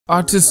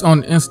Artists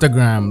on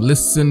Instagram,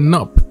 listen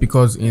up,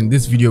 because in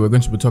this video we're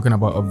going to be talking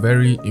about a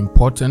very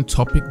important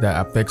topic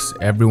that affects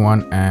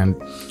everyone, and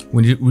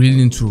we really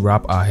need to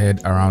wrap our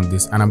head around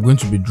this. And I'm going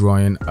to be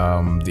drawing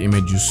the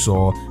image you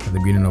saw at the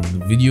beginning of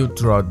the video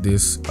throughout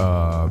this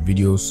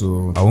video,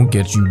 so I won't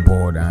get you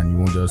bored and you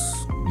won't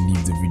just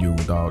leave the video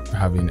without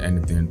having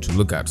anything to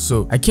look at.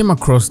 So I came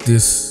across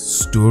this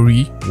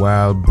story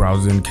while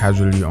browsing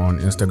casually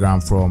on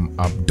Instagram from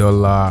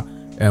Abdullah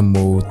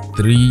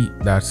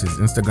Mo3. That's his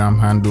Instagram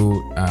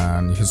handle,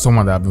 and he's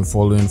someone that I've been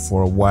following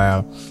for a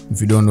while. If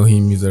you don't know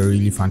him, he's a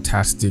really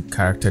fantastic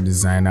character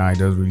designer. He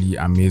does really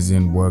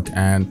amazing work.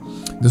 And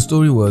the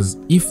story was,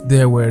 if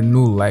there were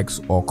no likes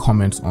or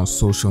comments on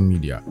social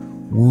media,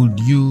 would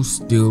you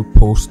still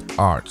post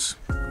art?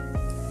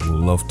 We'd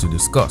love to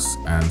discuss,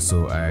 and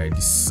so I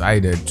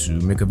decided to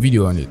make a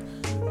video on it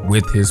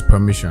with his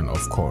permission,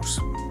 of course.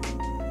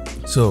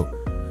 So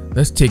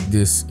let's take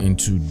this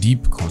into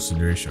deep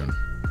consideration.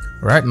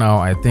 Right now,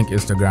 I think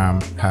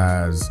Instagram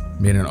has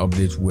made an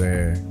update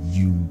where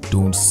you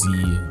don't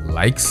see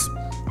likes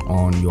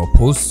on your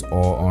posts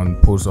or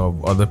on posts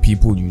of other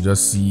people. You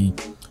just see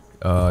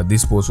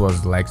this post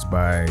was liked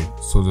by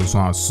so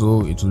and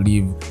so. It will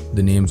leave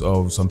the names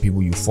of some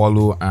people you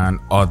follow and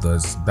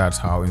others. That's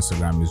how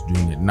Instagram is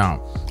doing it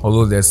now.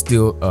 Although there's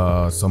still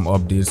some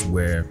updates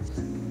where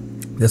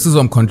there's still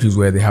some countries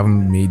where they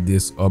haven't made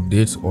this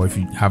update, or if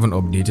you haven't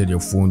updated your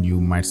phone, you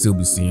might still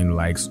be seeing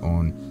likes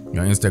on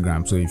your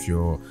Instagram. So if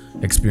you're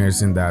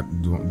experiencing that,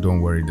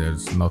 don't worry,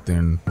 there's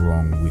nothing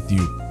wrong with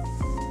you.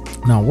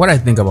 Now, what I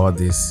think about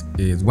this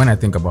is, when I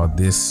think about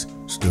this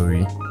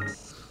story,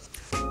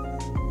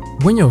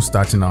 when you're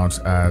starting out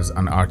as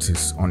an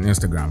artist on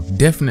Instagram,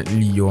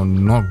 definitely you're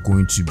not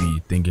going to be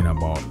thinking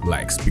about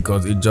likes,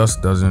 because it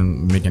just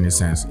doesn't make any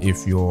sense.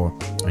 If you're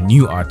a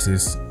new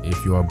artist,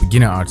 if you're a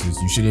beginner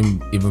artist, you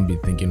shouldn't even be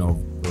thinking of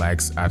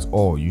likes at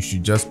all. You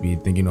should just be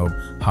thinking of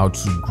how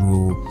to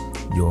grow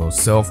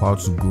yourself, how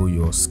to grow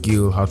your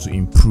skill, how to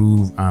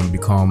improve and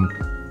become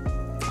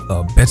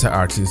a better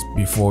artist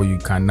before you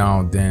can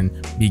now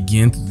then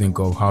begin to think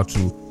of how to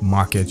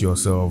market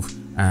yourself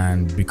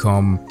and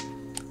become,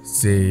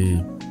 say,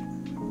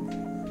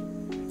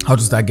 how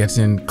to start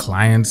getting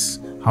clients,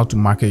 how to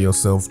market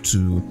yourself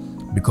to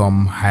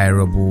become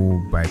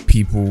hireable by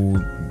people,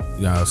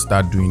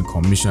 start doing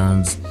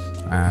commissions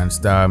and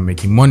start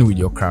making money with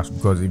your craft.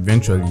 Because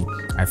eventually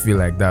I feel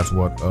like that's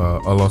what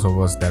a lot of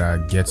us that are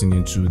getting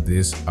into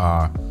this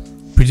are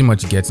pretty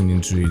much getting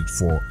into it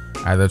for,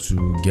 either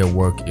to get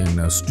work in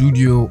a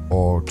studio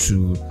or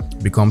to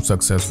become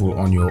successful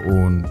on your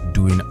own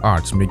doing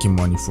art, making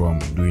money from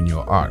doing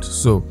your art.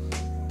 So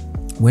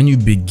when you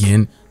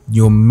begin,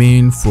 your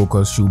main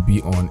focus should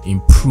be on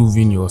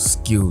improving your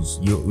skills.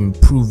 You're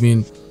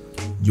improving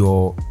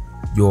your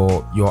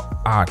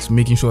art,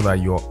 making sure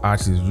that your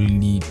art is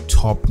really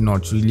top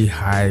notch, really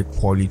high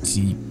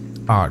quality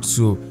art.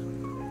 So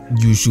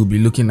you should be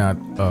looking at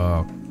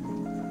a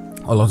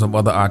lot of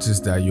other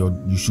artists that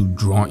you should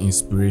draw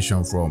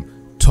inspiration from.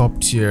 Top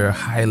tier,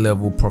 high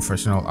level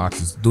professional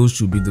artists, those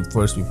should be the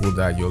first people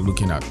that you're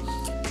looking at.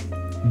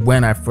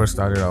 When I first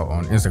started out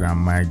on Instagram,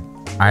 my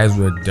eyes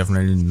were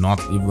definitely not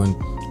even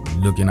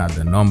looking at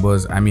the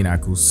numbers. I mean, I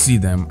could see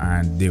them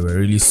and they were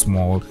really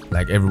small,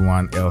 like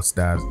everyone else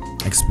that's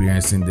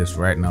experiencing this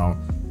right now.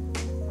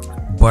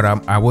 But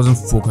I wasn't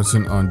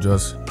focusing on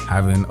just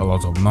having a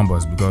lot of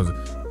numbers, because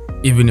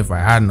even if I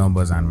had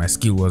numbers and my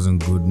skill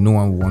wasn't good, no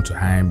one would want to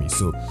hire me.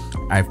 So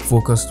I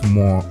focused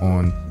more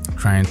on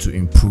trying to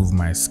improve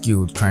my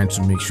skills, trying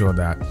to make sure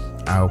that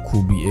I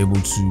could be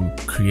able to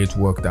create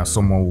work that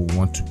someone will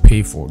want to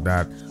pay for,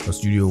 that a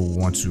studio will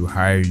want to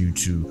hire you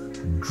to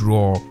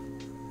draw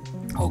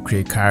or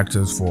create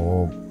characters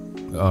for,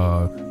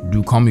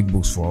 do comic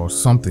books for, or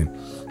something.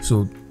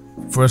 So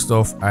first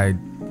off, I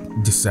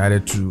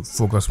decided to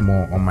focus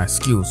more on my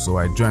skills. So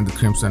I joined the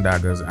Crimson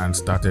Daggers and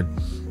started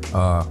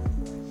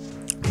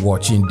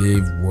watching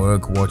Dave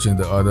work, watching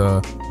the other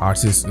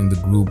artists in the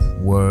group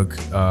work,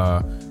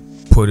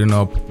 putting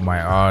up my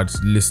art,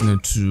 listening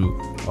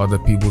to other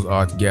people's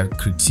art get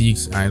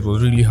critiques, and it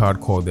was really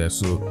hardcore there.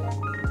 So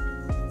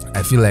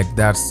I feel like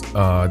that's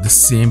the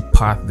same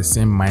path, the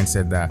same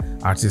mindset that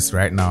artists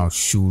right now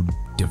should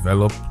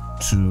develop,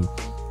 to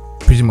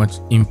pretty much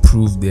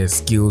improve their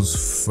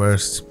skills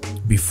first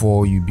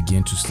before you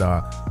begin to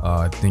start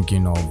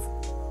thinking of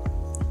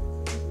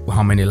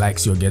how many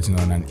likes you're getting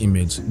on an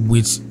image,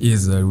 which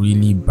is a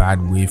really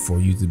bad way for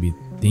you to be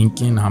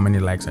thinking. How many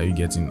likes are you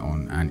getting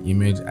on an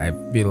image? I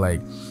feel like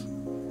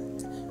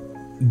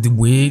the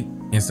way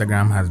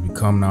Instagram has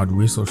become now, the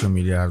way social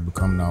media has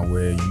become now,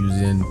 we're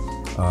using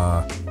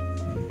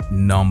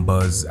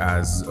numbers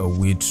as a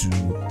way to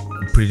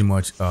pretty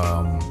much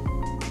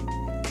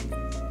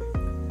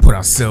put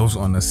ourselves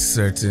on a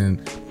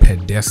certain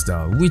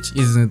pedestal, which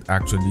isn't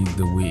actually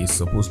the way it's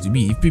supposed to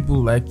be. If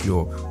people like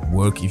your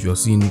work, if you're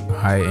seeing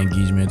high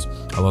engagement,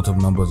 a lot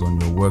of numbers on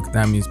your work,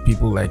 that means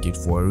people like it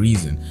for a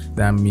reason.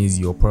 That means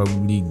you're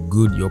probably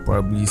good, you're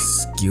probably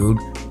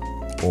skilled,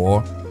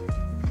 or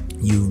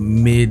you've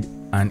made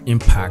an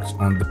impact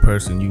on the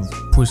person. You've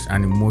pushed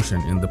an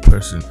emotion in the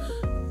person,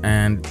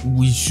 and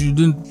we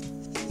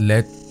shouldn't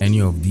let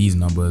any of these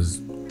numbers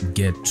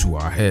get to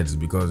our heads,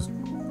 because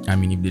I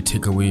mean, if they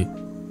take away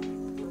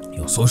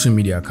your social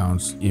media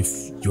accounts,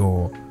 if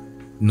you're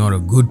not a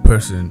good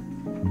person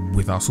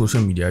without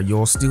social media,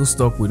 you're still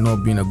stuck with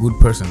not being a good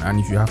person. And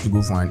if you have to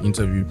go for an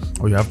interview,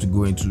 or you have to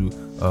go into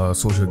a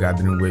social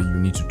gathering where you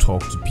need to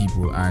talk to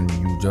people, and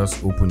you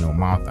just open your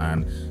mouth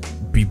and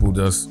people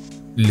just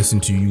listen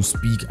to you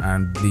speak,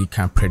 and they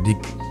can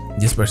predict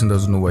this person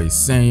doesn't know what he's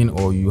saying,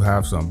 or you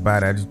have some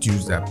bad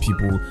attitudes that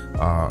people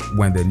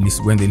when they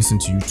listen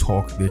to you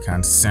talk, they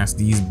can sense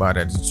these bad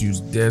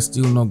attitudes, they're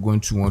still not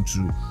going to want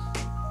to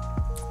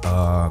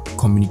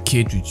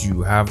communicate with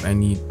you, have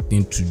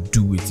anything to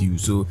do with you.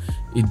 So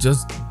it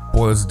just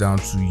boils down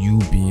to you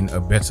being a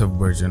better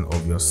version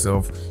of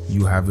yourself,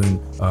 you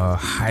having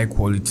high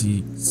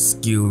quality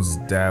skills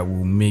that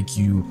will make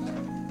you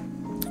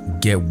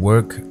get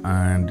work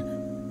and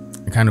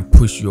kind of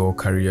push your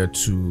career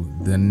to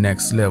the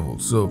next level.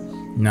 So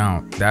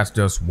now that's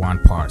just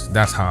one part.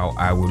 That's how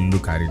I will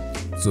look at it.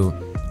 So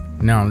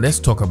now let's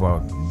talk about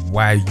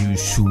why you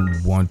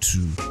should want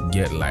to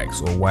get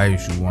likes, or why you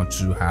should want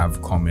to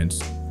have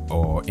comments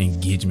or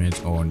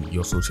engagement on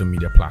your social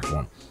media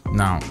platform.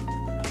 Now,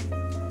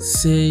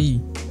 say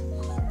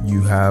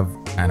you have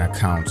an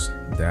account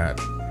that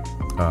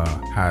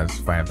has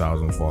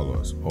 5,000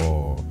 followers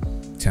or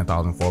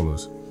 10,000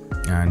 followers,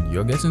 and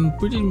you're getting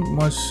pretty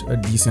much a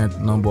decent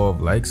number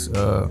of likes,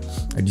 a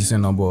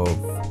decent number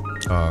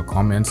of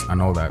comments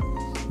and all that.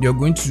 You're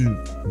going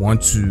to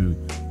want to,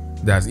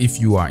 that if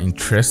you are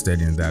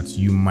interested in that,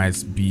 you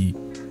might be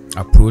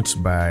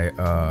approached by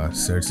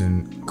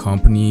certain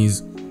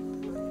companies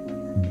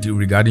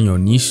regarding your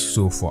niche.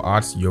 So for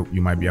art, you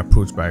might be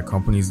approached by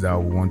companies that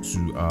want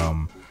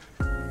to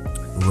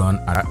run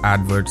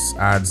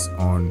ads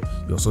on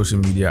your social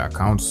media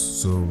accounts.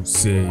 So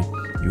say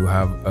you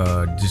have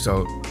a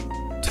digital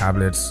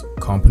tablets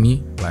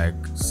company like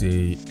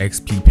say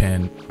XP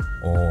Pen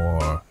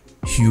or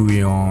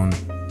Huion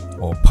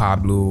or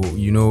Pablo,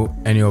 you know,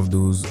 any of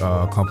those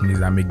companies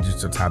that make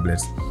digital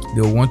tablets,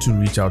 they'll want to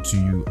reach out to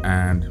you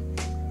and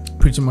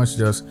pretty much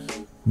just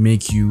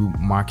make you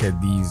market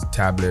these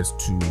tablets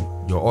to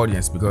your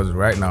audience, because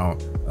right now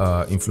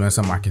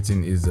influencer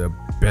marketing is a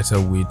better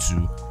way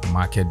to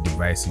market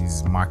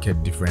devices,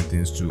 market different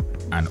things to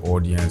an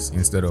audience,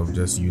 instead of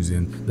just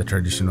using the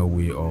traditional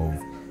way of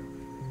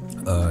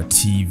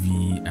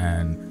TV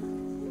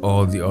and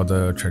all the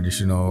other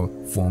traditional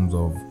forms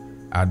of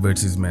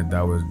advertisement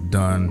that was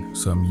done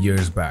some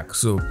years back.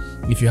 So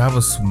if you have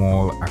a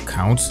small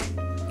account,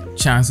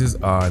 chances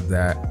are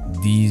that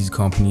these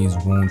companies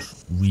won't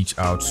reach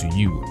out to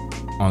you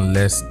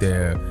unless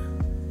they're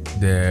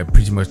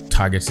pretty much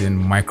targeting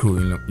micro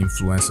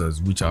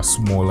influencers, which are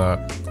smaller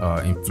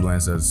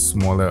influencers,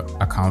 smaller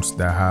accounts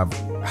that have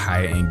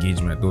high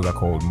engagement. Those are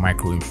called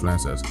micro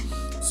influencers.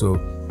 So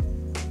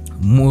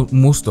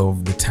most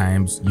of the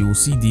times you will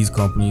see these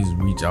companies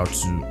reach out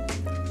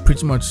to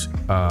pretty much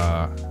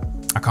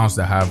accounts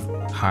that have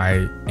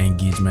high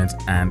engagement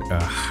and a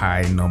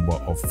high number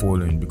of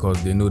following,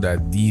 because they know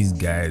that these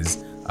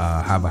guys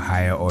have a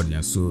higher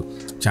audience. So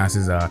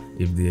chances are,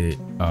 if they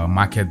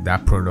market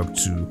that product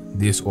to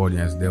this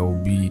audience, there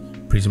will be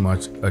pretty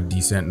much a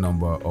decent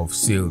number of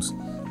sales.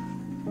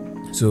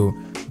 So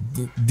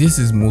this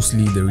is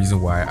mostly the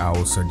reason why I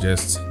would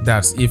suggest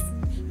that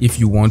if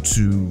you want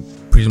to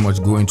pretty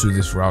much go into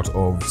this route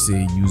of,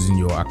 say, using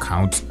your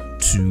account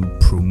to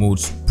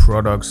promote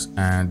products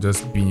and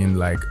just being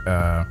like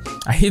I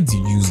hate to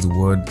use the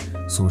word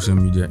social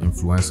media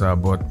influencer,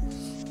 but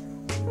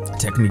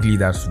technically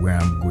that's where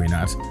I'm going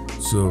at.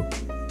 So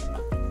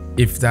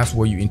if that's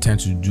what you intend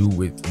to do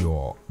with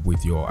your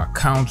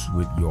account,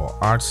 with your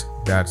art,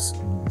 that's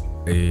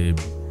a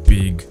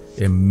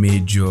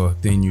major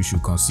thing you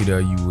should consider.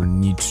 You will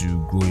need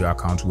to grow your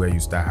account where you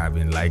start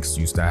having likes,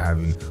 you start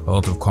having a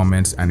lot of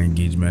comments and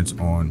engagement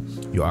on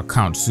your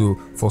account. So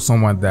for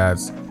someone that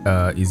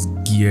is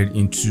geared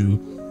into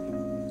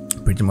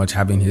pretty much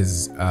having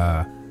his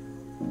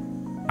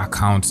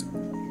account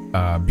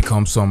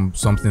become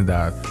something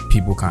that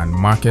people can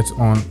market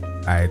on,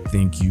 I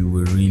think you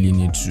will really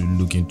need to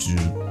look into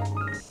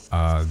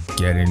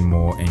getting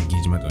more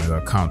engagement on your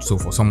account. So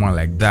for someone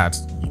like that,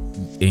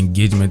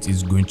 engagement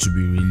is going to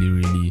be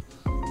really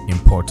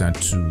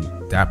important to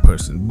that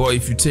person. But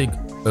if you take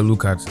a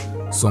look at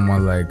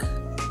someone like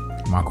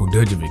Marko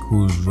Drljevic,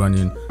 who's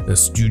running a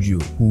studio,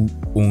 who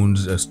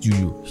owns a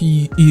studio,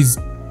 he's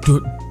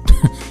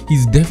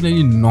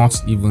definitely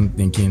not even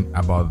thinking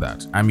about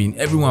that. I mean,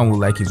 everyone will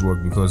like his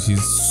work because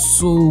he's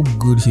so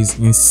good, he's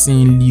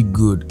insanely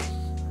good,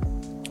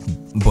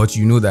 but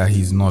you know that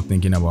he's not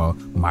thinking about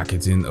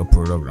marketing a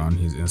product on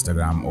his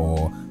Instagram,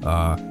 or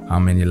how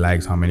many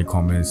likes, how many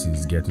comments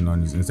he's getting on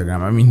his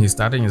Instagram. I mean, he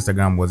started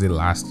Instagram, was it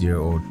last year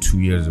or 2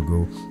 years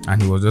ago, and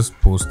he was just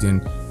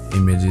posting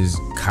images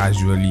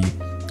casually,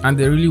 and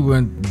they really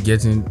weren't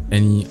getting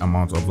any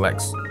amount of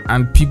likes.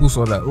 and people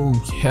saw that, oh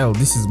hell,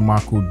 this is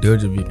Marko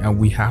Drljevic and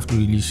we have to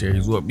really share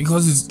his work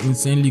because it's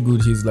insanely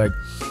good. He's like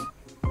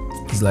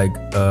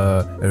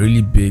a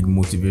really big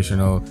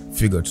motivational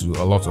figure to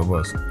a lot of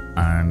us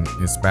and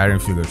inspiring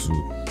figure to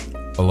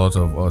a lot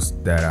of us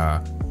that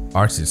are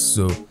artists.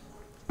 So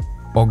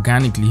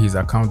organically his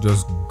account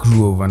just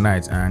grew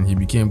overnight and he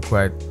became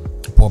quite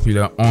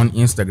popular on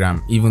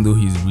Instagram, even though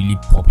he's really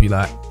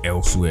popular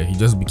elsewhere. He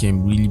just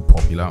became really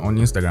popular on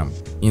Instagram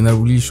in a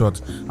really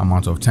short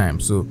amount of time.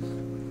 So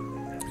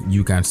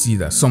you can see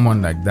that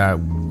someone like that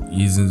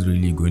isn't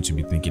really going to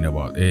be thinking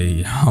about,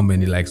 hey, how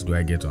many likes do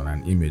I get on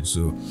an image?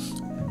 So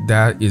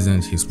that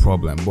isn't his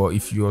problem. But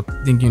if you're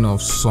thinking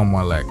of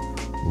someone like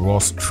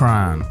Ross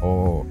Tran,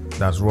 or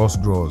that's Ross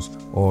Draws,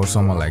 or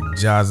someone like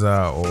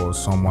Jazza, or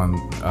someone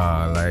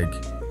like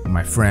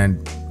my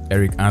friend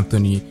Eric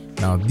Anthony,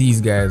 now these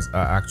guys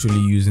are actually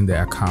using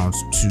their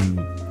accounts to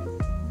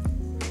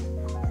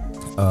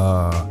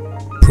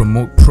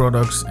promote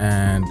products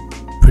and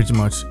pretty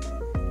much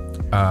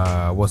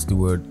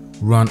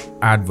run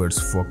adverts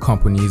for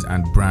companies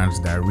and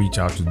brands that reach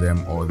out to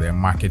them or their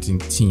marketing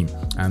team.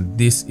 And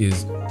this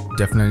is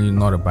definitely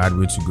not a bad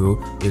way to go.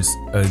 It's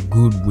a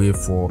good way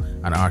for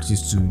an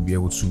artist to be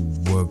able to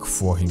work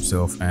for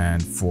himself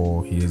and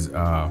for his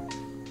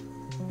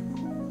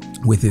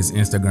with his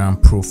Instagram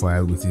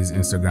profile, with his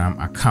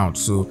Instagram account.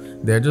 So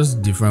there are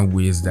just different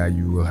ways that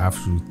you will have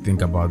to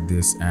think about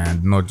this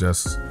and not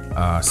just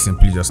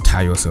simply just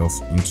tie yourself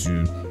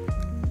into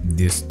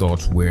this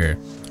thought where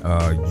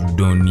you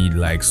don't need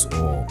likes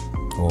or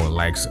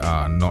likes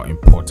are not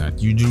important.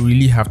 You do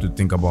really have to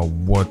think about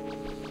what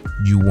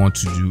you want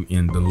to do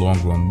in the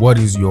long run. What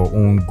is your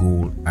own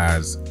goal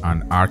as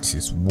an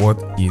artist?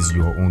 What is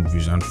your own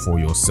vision for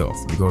yourself?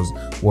 Because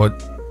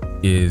what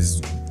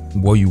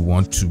you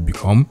want to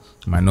become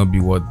might not be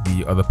what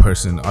the other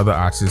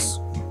artists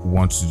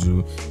want to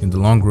do in the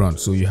long run.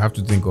 So you have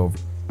to think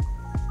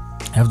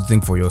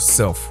for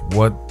yourself,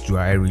 what do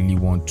I really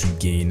want to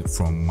gain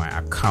from my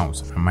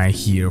account? Am I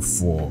here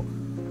to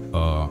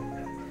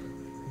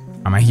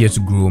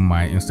grow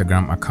my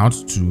Instagram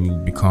account to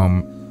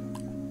become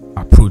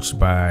approached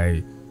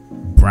by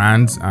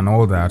brands and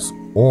all that,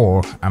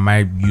 or am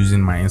I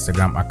using my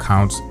Instagram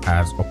account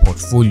as a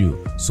portfolio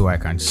so I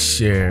can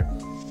share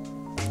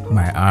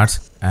my art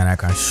and I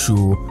can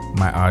show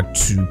my art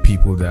to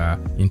people that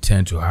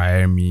intend to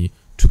hire me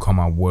to come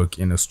and work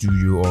in a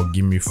studio or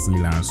give me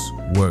freelance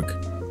work?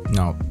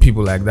 Now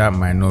people like that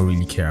might not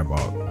really care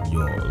about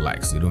your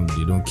likes. They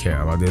don't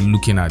care about, they're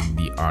looking at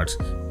the art,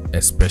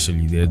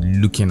 especially they're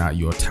looking at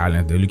your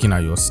talent, they're looking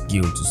at your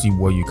skill to see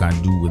what you can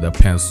do with a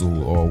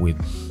pencil or with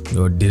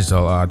your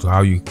digital art,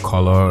 how you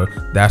color.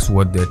 That's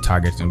what they're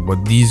targeting.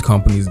 But these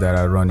companies that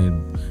are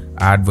running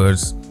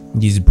adverts,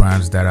 these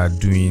brands that are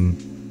doing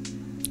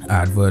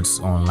adverts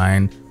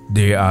online,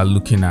 they are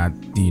looking at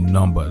the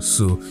numbers.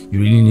 So you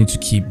really need to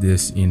keep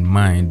this in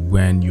mind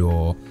when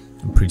you're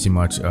pretty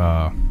much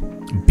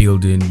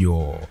building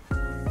your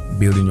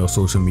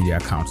social media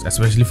accounts,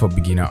 especially for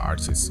beginner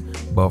artists.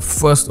 But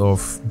first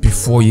off,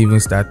 before you even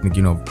start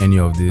thinking of any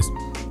of this,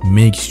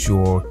 make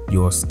sure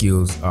your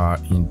skills are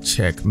in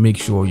check. Make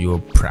sure you're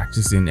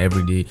practicing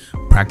every day,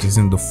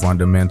 practicing the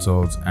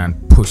fundamentals and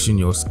pushing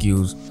your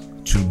skills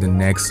to the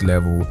next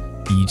level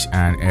each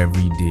and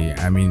every day.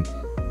 I mean,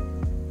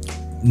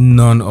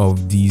 none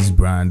of these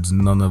brands,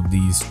 none of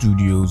these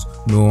studios,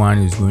 no one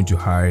is going to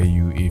hire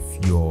you if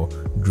your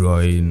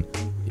drawing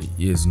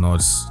is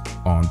not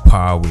on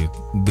par with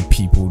the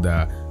people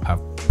that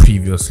have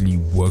previously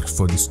worked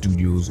for the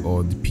studios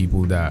or the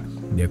people that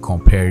they're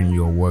comparing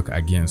your work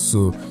against.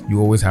 So you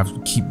always have to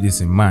keep this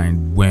in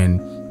mind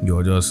when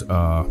you're just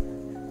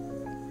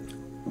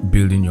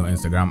building your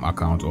Instagram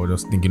account or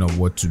just thinking of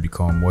what to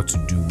become, what to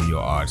do with your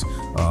art,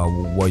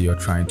 what you're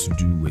trying to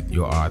do with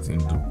your art in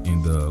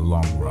the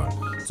long run.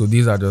 So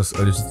these are just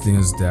some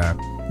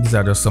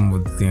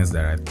of the things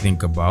that I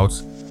think about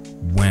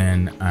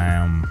when I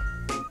am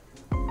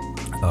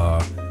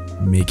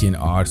making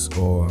art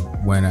or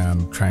when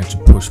I'm trying to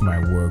push my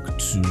work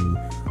to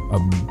a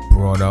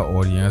broader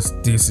audience.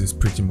 This is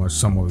pretty much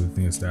some of the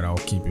things that I'll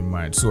keep in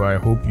mind. So I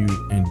hope you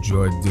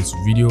enjoyed this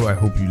video. I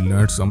hope you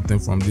learned something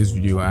from this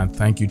video, and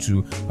thank you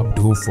to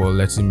Abdul for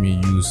letting me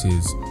use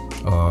his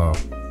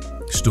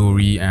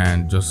story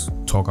and just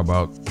talk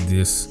about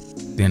this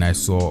thing I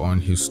saw on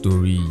his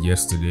story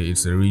yesterday.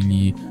 It's a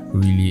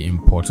really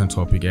important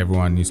topic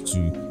everyone needs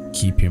to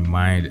keep in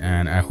mind,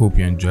 and I hope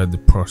you enjoyed the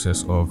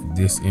process of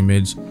this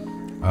image.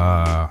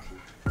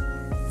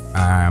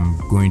 I'm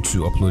going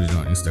to upload it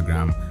on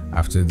Instagram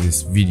after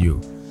this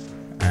video,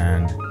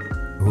 and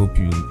I hope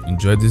you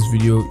enjoyed this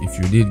video. If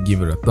you did,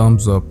 give it a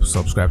thumbs up,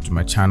 subscribe to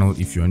my channel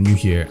if you're new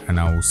here, and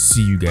I will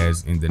see you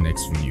guys in the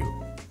next video.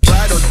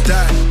 Ride or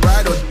die,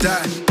 ride or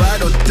die,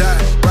 ride or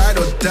die, ride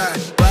or die,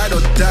 ride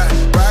or die,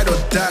 ride or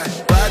die,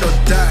 ride or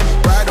die,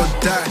 ride or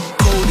die.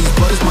 Cody's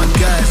brothers, my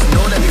guys,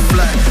 know that they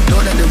fly,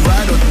 know that they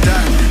ride or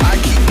die. I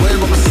keep well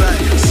by my side,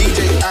 CJ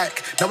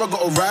Ike, now I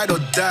gotta ride or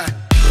die.